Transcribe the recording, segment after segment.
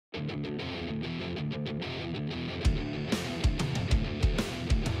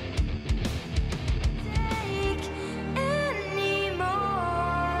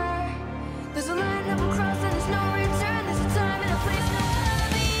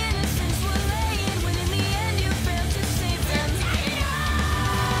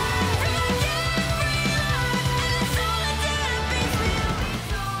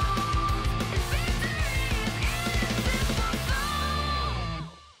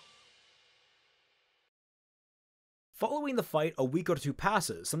Following the fight, a week or two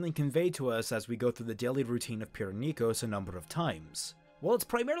passes, something conveyed to us as we go through the daily routine of Pyrrhonikos a number of times. While it's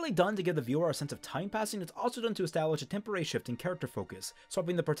primarily done to give the viewer a sense of time passing, it's also done to establish a temporary shift in character focus,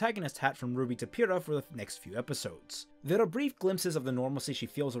 swapping the protagonist hat from RWBY to Pyrrha for the next few episodes. There are brief glimpses of the normalcy she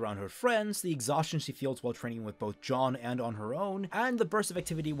feels around her friends, the exhaustion she feels while training with both John and on her own, and the burst of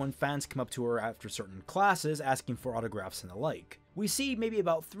activity when fans come up to her after certain classes asking for autographs and the like. We see maybe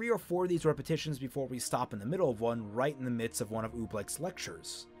about 3 or 4 of these repetitions before we stop in the middle of one, right in the midst of one of RWBY's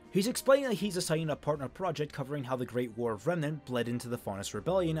lectures. He's explaining that he's assigning a partner project covering how the Great War of Remnant bled into the Faunus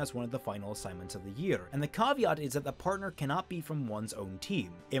Rebellion as one of the final assignments of the year, and the caveat is that the partner cannot be from one's own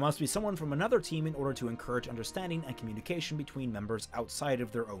team. It must be someone from another team in order to encourage understanding and communication between members outside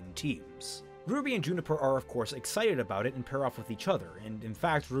of their own teams. RWBY and Juniper are of course excited about it and pair off with each other, and in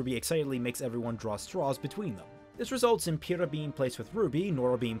fact RWBY excitedly makes everyone draw straws between them. This results in Pyrrha being placed with RWBY,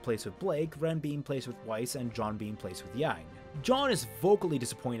 Nora being placed with Blake, Ren being placed with Weiss, and John being placed with Yang. John is vocally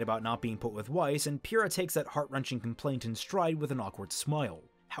disappointed about not being put with Weiss, and Pyrrha takes that heart-wrenching complaint in stride with an awkward smile.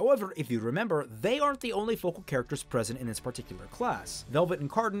 However, if you remember, they aren't the only focal characters present in this particular class. Velvet and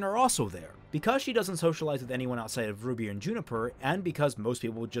Cardin are also there. Because she doesn't socialize with anyone outside of RWBY and Juniper, and because most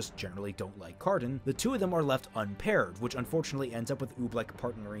people just generally don't like Cardin, the two of them are left unpaired, which unfortunately ends up with Oobleck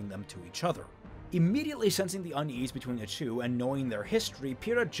partnering them to each other. Immediately sensing the unease between the two and knowing their history,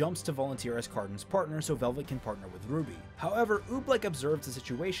 Pyrrha jumps to volunteer as Cardin's partner so Velvet can partner with RWBY. However, Oobleck observes the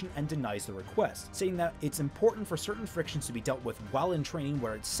situation and denies the request, saying that it's important for certain frictions to be dealt with while in training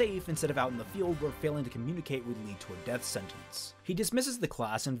where it's safe instead of out in the field where failing to communicate would lead to a death sentence. He dismisses the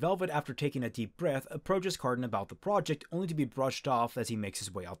class, and Velvet, after taking a deep breath, approaches Cardin about the project, only to be brushed off as he makes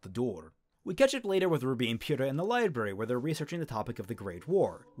his way out the door. We catch up later with RWBY and Pyrrha in the library where they're researching the topic of the Great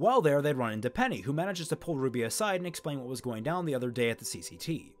War. While there, they run into Penny, who manages to pull RWBY aside and explain what was going down the other day at the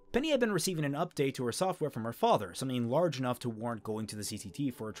CCT. Penny had been receiving an update to her software from her father, something large enough to warrant going to the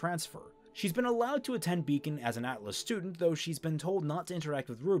CCT for a transfer. She's been allowed to attend Beacon as an Atlas student, though she's been told not to interact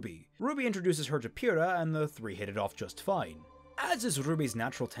with RWBY. RWBY introduces her to Pyrrha, and the three hit it off just fine. As is RWBY's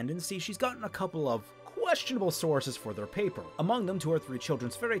natural tendency, she's gotten a couple of questionable sources for their paper, among them 2 or 3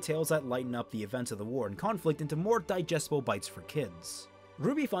 children's fairy tales that lighten up the events of the war and conflict into more digestible bites for kids.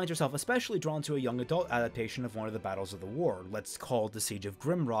 RWBY finds herself especially drawn to a young adult adaptation of one of the battles of the war, let's call it the Siege of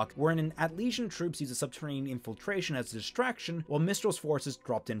Grimrock, wherein an Atlesian troops use a subterranean infiltration as a distraction while Mistral's forces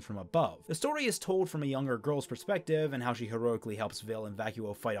dropped in from above. The story is told from a younger girl's perspective and how she heroically helps Vale and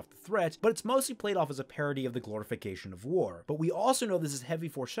Vacuo fight off the threat, but it's mostly played off as a parody of the glorification of war. But we also know this is heavy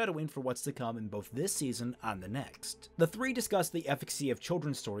foreshadowing for what's to come in both this season and the next. The three discuss the efficacy of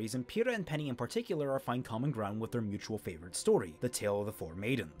children's stories, and Pyrrha and Penny in particular find common ground with their mutual favorite story, the Tale of the Four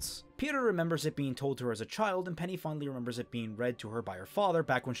Maidens. Pyrrha remembers it being told to her as a child, and Penny fondly remembers it being read to her by her father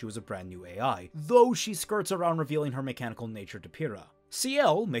back when she was a brand new AI, though she skirts around revealing her mechanical nature to Pyrrha.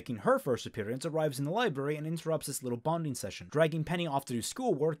 CL, making her first appearance, arrives in the library and interrupts this little bonding session, dragging Penny off to do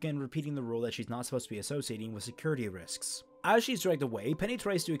schoolwork and repeating the rule that she's not supposed to be associating with security risks. As she's dragged away, Penny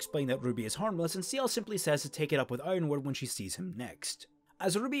tries to explain that RWBY is harmless, and CL simply says to take it up with Ironwood when she sees him next.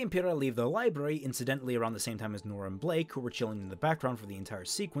 As RWBY and Pyrrha leave the library, incidentally around the same time as Nora and Blake, who were chilling in the background for the entire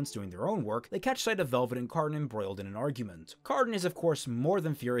sequence doing their own work, they catch sight of Velvet and Cardin embroiled in an argument. Cardin is of course more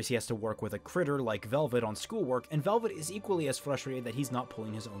than furious he has to work with a critter like Velvet on schoolwork, and Velvet is equally as frustrated that he's not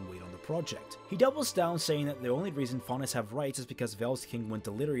pulling his own weight on the project. He doubles down, saying that the only reason Faunus have rights is because Vel's king went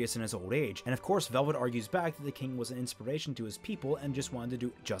delirious in his old age, and of course Velvet argues back that the king was an inspiration to his people and just wanted to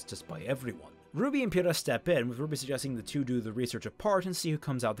do justice by everyone. RWBY and Pyrrha step in, with RWBY suggesting the two do the research apart and see who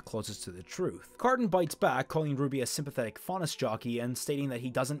comes out the closest to the truth. Cardin bites back, calling RWBY a sympathetic Faunus jockey and stating that he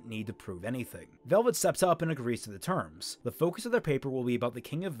doesn't need to prove anything. Velvet steps up and agrees to the terms. The focus of their paper will be about the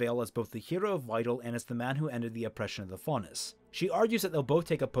King of Vale as both the hero of Vital and as the man who ended the oppression of the Faunus. She argues that they'll both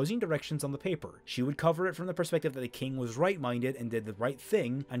take opposing directions on the paper. She would cover it from the perspective that the king was right-minded and did the right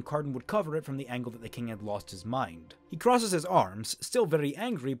thing, and Cardin would cover it from the angle that the king had lost his mind. He crosses his arms, still very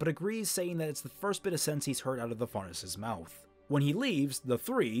angry, but agrees, saying that it's the first bit of sense he's heard out of the Faunus' mouth. When he leaves, the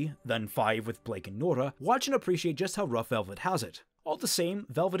three, then 5 with Blake and Nora, watch and appreciate just how rough Velvet has it. All the same,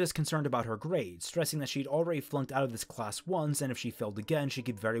 Velvet is concerned about her grades, stressing that she'd already flunked out of this class once, and if she failed again, she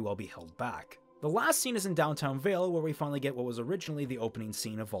could very well be held back. The last scene is in downtown Vale, where we finally get what was originally the opening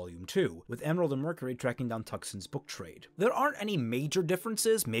scene of Volume 2, with Emerald and Mercury tracking down Tuxon's book trade. There aren't any major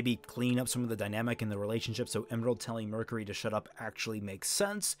differences, maybe cleaning up some of the dynamic in the relationship so Emerald telling Mercury to shut up actually makes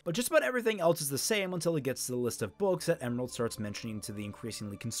sense, but just about everything else is the same until it gets to the list of books that Emerald starts mentioning to the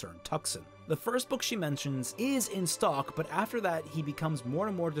increasingly concerned Tuxon. The first book she mentions is in stock, but after that he becomes more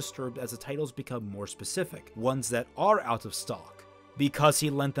and more disturbed as the titles become more specific, ones that are out of stock, because he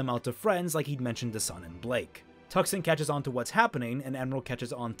lent them out to friends like he'd mentioned to Sun and Blake. Tuxon catches on to what's happening, and Emerald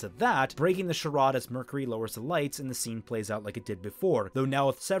catches on to that, breaking the charade as Mercury lowers the lights and the scene plays out like it did before, though now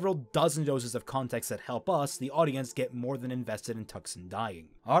with several dozen doses of context that help us, the audience, get more than invested in Tuxon dying.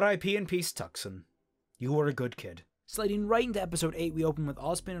 R.I.P. in peace, Tuxon. You were a good kid. Sliding right into episode 8, we open with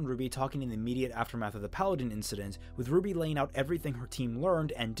Ozpin and RWBY talking in the immediate aftermath of the Paladin incident, with RWBY laying out everything her team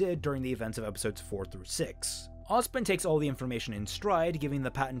learned and did during the events of episodes 4 through 6. Ozpin takes all the information in stride, giving the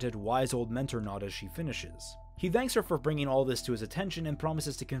patented wise old mentor nod as she finishes. He thanks her for bringing all this to his attention and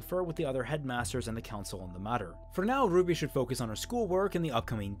promises to confer with the other headmasters and the council on the matter. For now, RWBY should focus on her schoolwork and the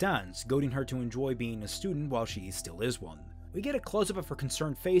upcoming dance, goading her to enjoy being a student while she still is one. We get a close-up of her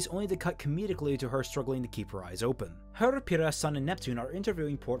concerned face, only to cut comedically to her struggling to keep her eyes open. Her, Pyrrha, Sun, and Neptune are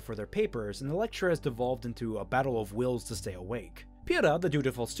interviewing Port for their papers, and the lecture has devolved into a battle of wills to stay awake. Pyrrha, the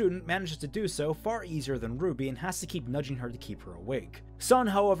dutiful student, manages to do so far easier than RWBY and has to keep nudging her to keep her awake. Sun,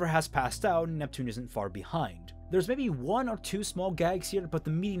 however, has passed out and Neptune isn't far behind. There's maybe 1 or 2 small gags here, but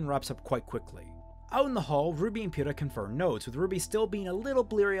the meeting wraps up quite quickly. Out in the hall, RWBY and Pyrrha confer notes, with RWBY still being a little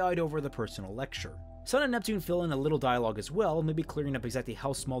bleary-eyed over the personal lecture. Sun and Neptune fill in a little dialogue as well, maybe clearing up exactly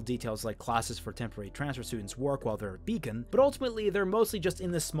how small details like classes for temporary transfer students work while they're at Beacon, but ultimately they're mostly just in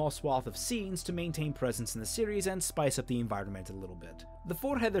this small swath of scenes to maintain presence in the series and spice up the environment a little bit. The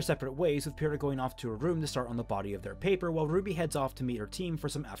 4 head their separate ways, with Pyrrha going off to her room to start on the body of their paper, while RWBY heads off to meet her team for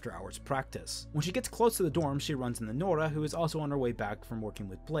some after-hours practice. When she gets close to the dorm, she runs into Nora, who is also on her way back from working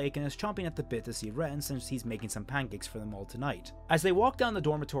with Blake and is chomping at the bit to see Ren since he's making some pancakes for them all tonight. As they walk down the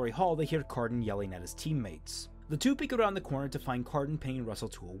dormitory hall, they hear Cardin yelling at his teammates. The two peek around the corner to find Cardin pinning Russell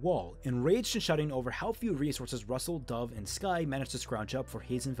to a wall, enraged and shouting over how few resources Russell, Dove, and Sky managed to scrounge up for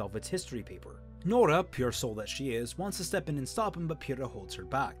his and Velvet's history paper. Nora, pure soul that she is, wants to step in and stop him, but Pyrrha holds her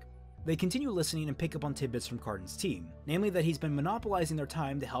back. They continue listening and pick up on tidbits from Cardin's team, namely that he's been monopolizing their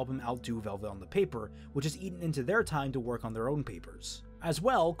time to help him outdo Velvet on the paper, which has eaten into their time to work on their own papers. As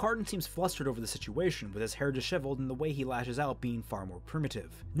well, Cardin seems flustered over the situation, with his hair disheveled and the way he lashes out being far more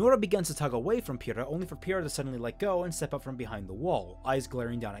primitive. Nora begins to tug away from Pyrrha, only for Pyrrha to suddenly let go and step up from behind the wall, eyes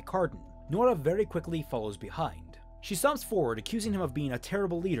glaring down at Cardin. Nora very quickly follows behind. She stomps forward, accusing him of being a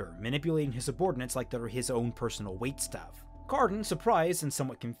terrible leader, manipulating his subordinates like they're his own personal waitstaff. Cardin, surprised and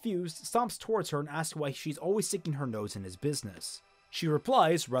somewhat confused, stomps towards her and asks why she's always sticking her nose in his business. She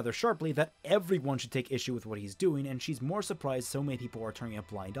replies, rather sharply, that everyone should take issue with what he's doing, and she's more surprised so many people are turning a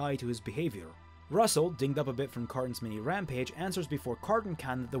blind eye to his behavior. Russell, dinged up a bit from Cardin's mini rampage, answers before Cardin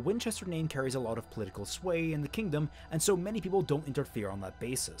can that the Winchester name carries a lot of political sway in the kingdom, and so many people don't interfere on that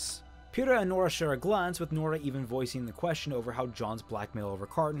basis. Pyrrha and Nora share a glance, with Nora even voicing the question over how John's blackmail over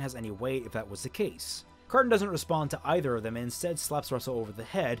Cardin has any weight if that was the case. Cardin doesn't respond to either of them and instead slaps Russell over the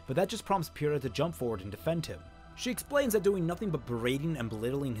head, but that just prompts Pyrrha to jump forward and defend him. She explains that doing nothing but berating and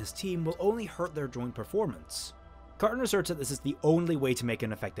belittling his team will only hurt their joint performance. Cardin asserts that this is the only way to make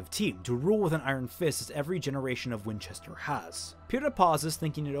an effective team, to rule with an iron fist as every generation of Winchester has. Pyrrha pauses,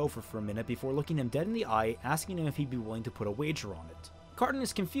 thinking it over for a minute before looking him dead in the eye, asking him if he'd be willing to put a wager on it. Cardin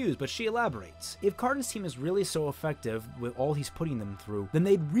is confused, but she elaborates. If Cardin's team is really so effective with all he's putting them through, then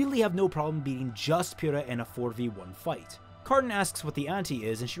they'd really have no problem beating just Pyrrha in a 4v1 fight. Cardin asks what the ante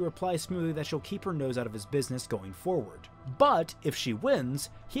is, and she replies smoothly that she'll keep her nose out of his business going forward. But, if she wins,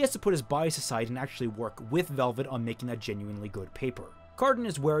 he has to put his bias aside and actually work with Velvet on making a genuinely good paper. Cardin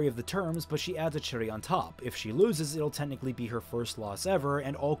is wary of the terms, but she adds a cherry on top. If she loses, it'll technically be her first loss ever,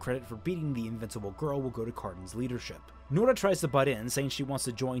 and all credit for beating the invincible girl will go to Cardin's leadership. Nora tries to butt in, saying she wants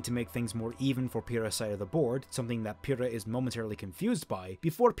to join to make things more even for Pyrrha's side of the board, something that Pyrrha is momentarily confused by,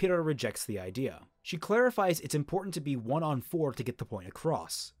 before Pyrrha rejects the idea. She clarifies it's important to be 1-on-4 to get the point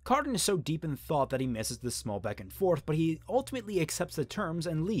across. Cardin is so deep in thought that he misses this small back and forth, but he ultimately accepts the terms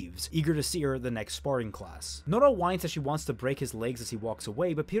and leaves, eager to see her at the next sparring class. Nora whines that she wants to break his legs as he walks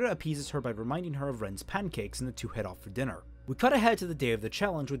away, but Pyrrha appeases her by reminding her of Ren's pancakes and the two head off for dinner. We cut ahead to the day of the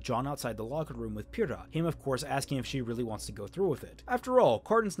challenge with John outside the locker room with Pyrrha, him of course asking if she really wants to go through with it. After all,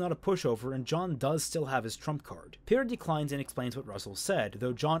 Cardin's not a pushover and John does still have his trump card. Pyrrha declines and explains what Russell said,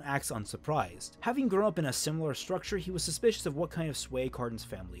 though John acts unsurprised. Having grown up in a similar structure, he was suspicious of what kind of sway Cardin's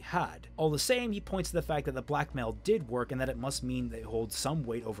family had. All the same, he points to the fact that the blackmail did work and that it must mean they hold some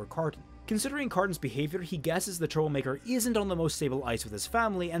weight over Cardin. Considering Cardin's behavior, he guesses the troublemaker isn't on the most stable ice with his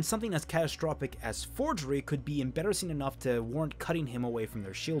family, and something as catastrophic as forgery could be embarrassing enough to warrant cutting him away from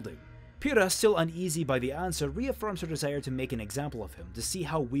their shielding. Pyrrha, still uneasy by the answer, reaffirms her desire to make an example of him, to see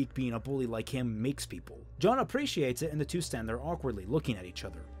how weak being a bully like him makes people. John appreciates it and the two stand there awkwardly, looking at each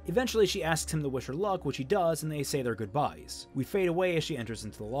other. Eventually she asks him to wish her luck, which he does, and they say their goodbyes. We fade away as she enters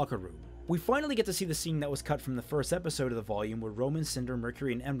into the locker room. We finally get to see the scene that was cut from the first episode of the volume where Roman, Cinder,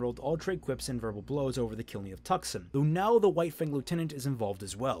 Mercury, and Emerald all trade quips and verbal blows over the killing of Tucson, though now the White Fang lieutenant is involved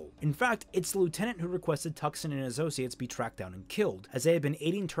as well. In fact, it's the lieutenant who requested Tucson and his associates be tracked down and killed, as they had been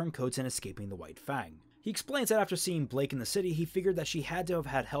aiding turncoats and escaping the White Fang. He explains that after seeing Blake in the city, he figured that she had to have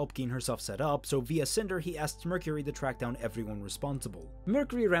had help getting herself set up, so via Cinder he asked Mercury to track down everyone responsible.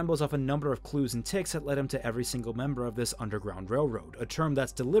 Mercury rambles off a number of clues and ticks that led him to every single member of this Underground Railroad, a term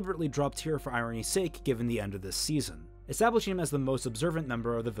that's deliberately dropped here for irony's sake given the end of this season, establishing him as the most observant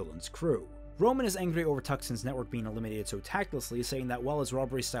member of the villain's crew. Roman is angry over Tucson's network being eliminated so tactlessly, saying that while his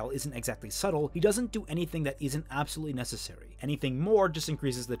robbery style isn't exactly subtle, he doesn't do anything that isn't absolutely necessary. Anything more just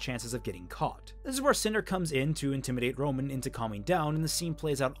increases the chances of getting caught. This is where Cinder comes in to intimidate Roman into calming down, and the scene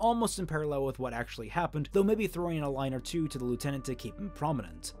plays out almost in parallel with what actually happened, though maybe throwing in a line or two to the lieutenant to keep him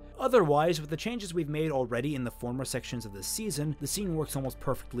prominent. Otherwise, with the changes we've made already in the former sections of this season, the scene works almost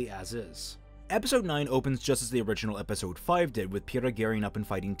perfectly as is. Episode 9 opens just as the original Episode 5 did, with Pyrrha gearing up and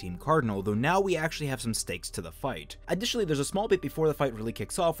fighting Team Cardinal, though now we actually have some stakes to the fight. Additionally, there's a small bit before the fight really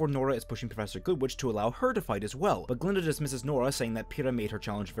kicks off where Nora is pushing Professor Goodwitch to allow her to fight as well, but Glinda dismisses Nora, saying that Pyrrha made her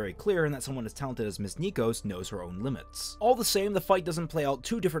challenge very clear and that someone as talented as Miss Nikos knows her own limits. All the same, the fight doesn't play out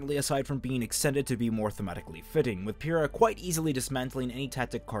too differently aside from being extended to be more thematically fitting, with Pyrrha quite easily dismantling any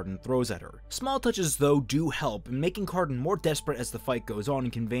tactic Cardin throws at her. Small touches though do help, in making Cardin more desperate as the fight goes on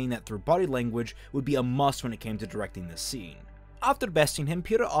and conveying that through body language would be a must when it came to directing this scene. After besting him,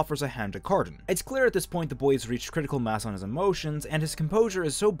 Pyrrha offers a hand to Cardin. It's clear at this point the boy has reached critical mass on his emotions, and his composure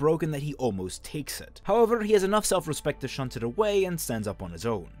is so broken that he almost takes it. However, he has enough self-respect to shunt it away and stands up on his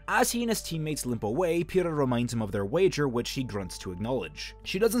own. As he and his teammates limp away, Pyrrha reminds him of their wager, which he grunts to acknowledge.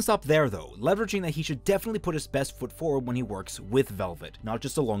 She doesn't stop there though, leveraging that he should definitely put his best foot forward when he works with Velvet, not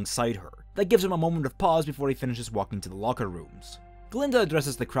just alongside her. That gives him a moment of pause before he finishes walking to the locker rooms. Glinda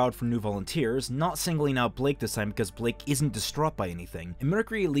addresses the crowd for new volunteers, not singling out Blake this time because Blake isn't distraught by anything, and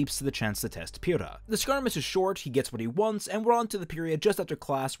Mercury leaps to the chance to test Pyrrha. The skirmish is short, he gets what he wants, and we're on to the period just after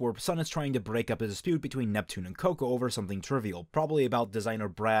class where Sun is trying to break up a dispute between Neptune and Coco over something trivial, probably about designer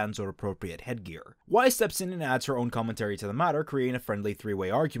brands or appropriate headgear. Wise steps in and adds her own commentary to the matter, creating a friendly three-way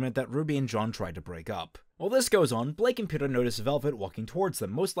argument that Ruby and John tried to break up. While this goes on, Blake and Pyrrha notice Velvet walking towards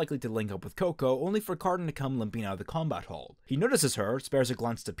them, most likely to link up with Coco, only for Cardin to come limping out of the combat hall. He notices her, spares a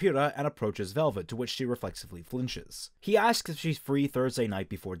glance to Pyrrha, and approaches Velvet, to which she reflexively flinches. He asks if she's free Thursday night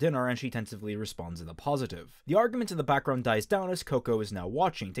before dinner, and she tentatively responds in the positive. The argument in the background dies down as Coco is now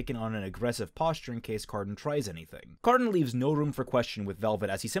watching, taking on an aggressive posture in case Cardin tries anything. Cardin leaves no room for question with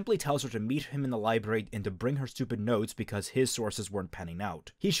Velvet as he simply tells her to meet him in the library and to bring her stupid notes because his sources weren't panning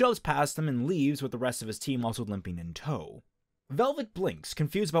out. He shoves past them and leaves, with the rest of his team also limping in tow. Velvet blinks,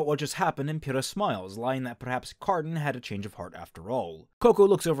 confused about what just happened, and Pyrrha smiles, lying that perhaps Cardin had a change of heart after all. Coco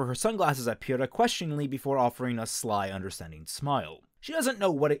looks over her sunglasses at Pyrrha questioningly before offering a sly, understanding smile. She doesn't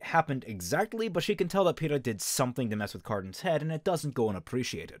know what happened exactly, but she can tell that Pyrrha did something to mess with Cardin's head, and it doesn't go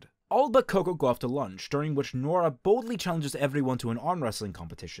unappreciated. All but Coco go off to lunch, during which Nora boldly challenges everyone to an arm wrestling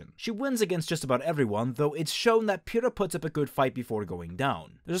competition. She wins against just about everyone, though it's shown that Pyrrha puts up a good fight before going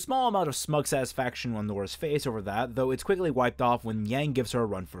down. There's a small amount of smug satisfaction on Nora's face over that, though it's quickly wiped off when Yang gives her a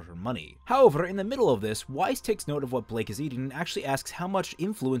run for her money. However, in the middle of this, Wise takes note of what Blake is eating and actually asks how much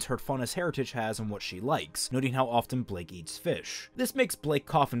influence her faunus heritage has on what she likes, noting how often Blake eats fish. This makes Blake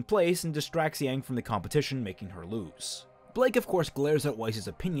cough in place and distracts Yang from the competition, making her lose. Blake of course glares at Weiss's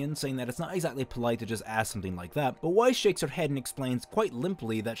opinion, saying that it's not exactly polite to just ask something like that, but Weiss shakes her head and explains quite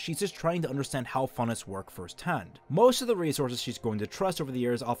limply that she's just trying to understand how faunus work firsthand. Most of the resources she's going to trust over the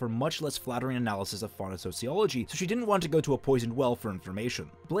years offer much less flattering analysis of fauna sociology, so she didn't want to go to a poisoned well for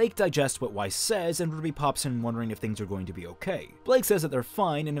information. Blake digests what Weiss says, and Ruby pops in wondering if things are going to be okay. Blake says that they're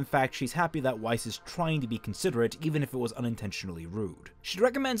fine, and in fact she's happy that Weiss is trying to be considerate, even if it was unintentionally rude. She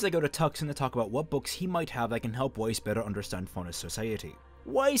recommends they go to Tucson to talk about what books he might have that can help Weiss better understand faunus society.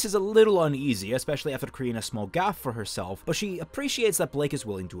 Weiss is a little uneasy, especially after creating a small gaffe for herself, but she appreciates that Blake is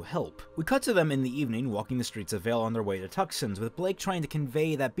willing to help. We cut to them in the evening walking the streets of Vale on their way to Tuxton's, with Blake trying to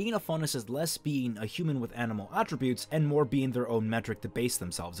convey that being a faunus is less being a human with animal attributes and more being their own metric to base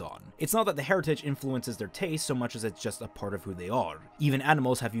themselves on. It's not that the heritage influences their taste so much as it's just a part of who they are. Even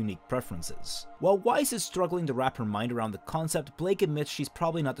animals have unique preferences. While Weiss is struggling to wrap her mind around the concept, Blake admits she's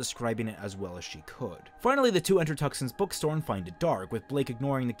probably not describing it as well as she could. Finally, the two enter Tuxton's bookstore and find it dark, with Blake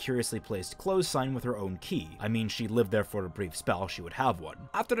ignoring the curiously placed close sign with her own key. I mean, she lived there for a brief spell, she would have one.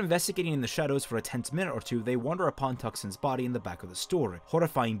 After investigating in the shadows for a tense minute or two, they wander upon Tuxton's body in the back of the store,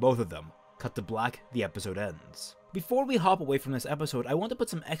 horrifying both of them. Cut to black, the episode ends. Before we hop away from this episode, I want to put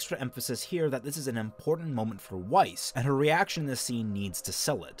some extra emphasis here that this is an important moment for Weiss, and her reaction in this scene needs to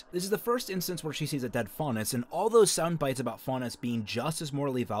sell it. This is the first instance where she sees a dead faunus, and all those sound bites about faunus being just as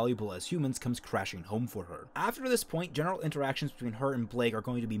morally valuable as humans comes crashing home for her. After this point, general interactions between her and Blake are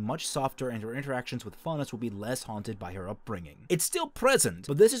going to be much softer, and her interactions with faunus will be less haunted by her upbringing. It's still present,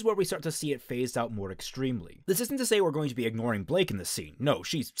 but this is where we start to see it phased out more extremely. This isn't to say we're going to be ignoring Blake in this scene. No,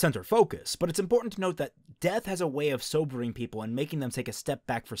 she's center focus, but it's important to note that death has a way of sobering people and making them take a step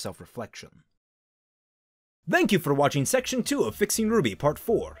back for self-reflection. Thank you for watching Section 2 of Fixing RWBY Part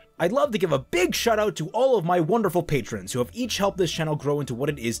 4. I'd love to give a big shout out to all of my wonderful patrons who have each helped this channel grow into what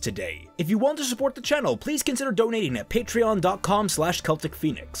it is today. If you want to support the channel, please consider donating at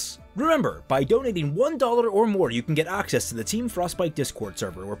patreon.com/CelticPhoenix. Remember, by donating $1 or more, you can get access to the Team Frostbite Discord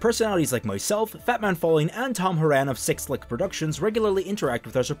server, where personalities like myself, FamtanFalling, and Tom Horan of Six Slick Productions regularly interact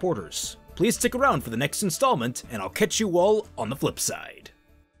with our supporters. Please stick around for the next installment, and I'll catch you all on the flip side.